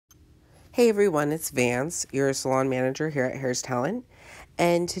Hey everyone, it's Vance, your salon manager here at Hair's Talent.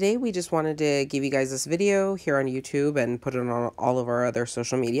 And today we just wanted to give you guys this video here on YouTube and put it on all of our other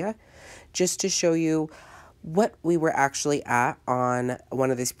social media just to show you what we were actually at on one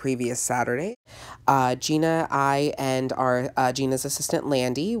of these previous Saturday. Gina, I, and our Gina's assistant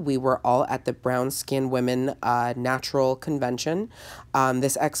Landy, we were all at the Brown Skin Women Natural Convention.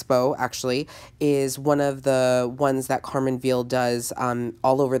 This expo actually is one of the ones that Carmenville does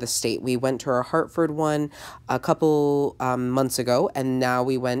all over the state. We went to our Hartford one a couple months ago, and now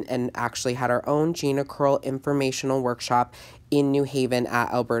we went and actually had our own GinaCurl informational workshop in New Haven at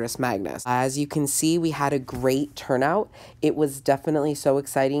Albertus Magnus. As you can see, we had a great turnout. It was definitely so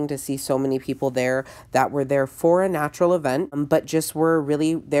exciting to see so many people there that were there for a natural event, but just were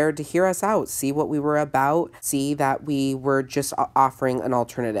really there to hear us out, see what we were about, see that we were just offering an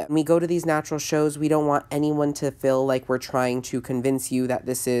alternative. When we go to these natural shows, we don't want anyone to feel like we're trying to convince you that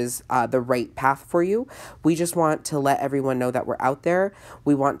this is the right path for you. We just want to let everyone know that we're out there.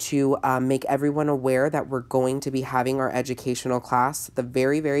 We want to make everyone aware that we're going to be having our education class, the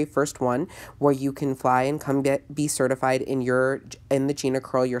very first one, where you can fly and come be certified in the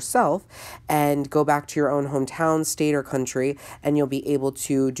GinaCurl yourself and go back to your own hometown, state, or country, and you'll be able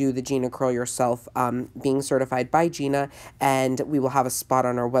to do the GinaCurl yourself, being certified by Gina, and we will have a spot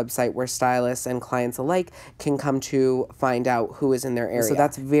on our website where stylists and clients alike can come to find out who is in their area. So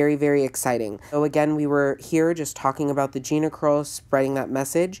that's very exciting. So again, we were here just talking about the GinaCurl, spreading that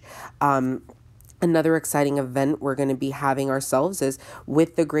message. Another exciting event we're going to be having ourselves is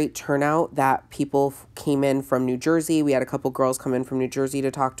with the great turnout that people came in from New Jersey. We had a couple girls come in from New Jersey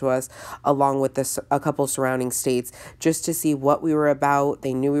to talk to us, along with a couple surrounding states, just to see what we were about.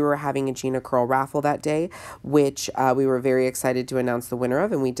 They knew we were having a GinaCurl raffle that day, which we were very excited to announce the winner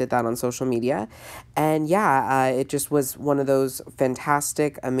of, and we did that on social media. And yeah, it just was one of those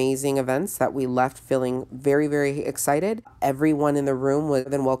fantastic, amazing events that we left feeling very excited. Everyone in the room was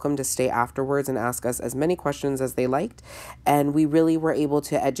then welcome to stay afterwards and ask us as many questions as they liked, and we really were able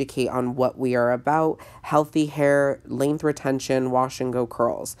to educate on what we are about: healthy hair, length retention, wash and go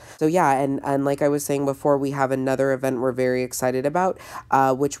curls. So yeah, and like I was saying before, we have another event we're very excited about,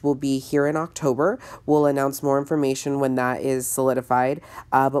 which will be here in October. We'll announce more information when that is solidified,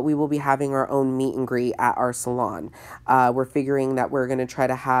 but we will be having our own meet and greet at our salon. We're figuring that we're going to try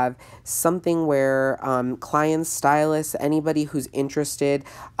to have something where clients, stylists, anybody who's interested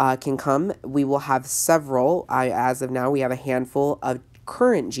can come. We will have several. As of now, we have a handful of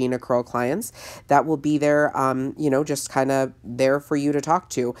current GinaCurl clients that will be there, just kind of there for you to talk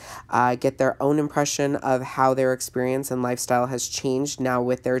to, get their own impression of how their experience and lifestyle has changed now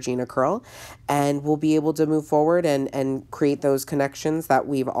with their GinaCurl, and we'll be able to move forward and create those connections that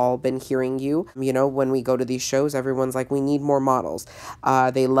we've all been hearing you. When we go to these shows, everyone's like, we need more models.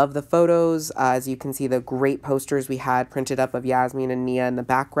 They love the photos. As you can see, the great posters we had printed up of Yasmin and Nia in the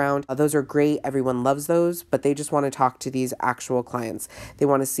background. Those are great. Everyone loves those, but they just want to talk to these actual clients. They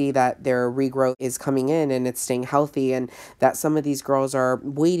want to see that their regrowth is coming in and it's staying healthy, and that some of these girls are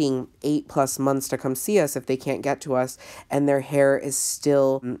waiting 8+ months to come see us if they can't get to us, and their hair is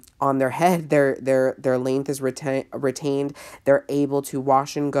still on their head. Their length is retained. They're able to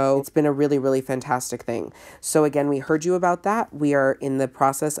wash and go. It's been a really fantastic thing. So again, we heard you about that. We are in the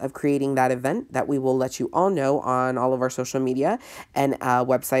process of creating that event that we will let you all know on all of our social media and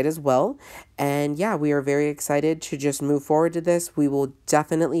website as well. And yeah, we are very excited to just move forward to this. We will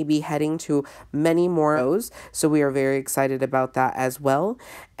definitely be heading to many more shows, so we are very excited about that as well.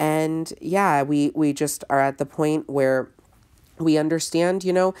 And yeah, we just are at the point where we understand,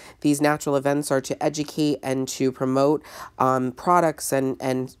 these natural events are to educate and to promote products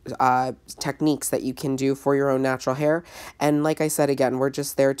and techniques that you can do for your own natural hair. And like I said, again, we're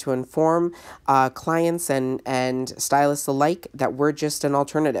just there to inform clients and stylists alike that we're just an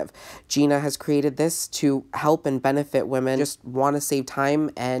alternative. Gina has created this to help and benefit women just want to save time,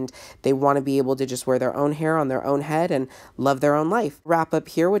 and they want to be able to just wear their own hair on their own head and love their own life. Wrap up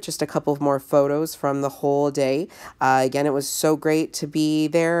here with just a couple more photos from the whole day. Again, it was so great to be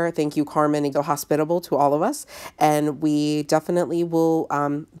there. Thank you, Carmen, and so hospitable to all of us. And we definitely will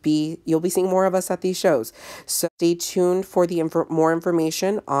you'll be seeing more of us at these shows. So stay tuned for the more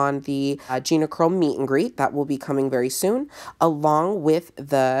information on the GinaCurl meet and greet that will be coming very soon, along with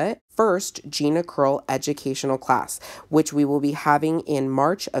the first GinaCurl educational class, which we will be having in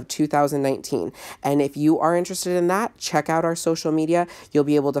March of 2019. And if you are interested in that, check out our social media. You'll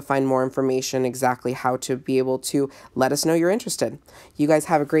be able to find more information exactly how to be able to let us know you're interested. You guys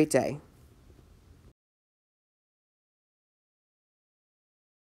have a great day.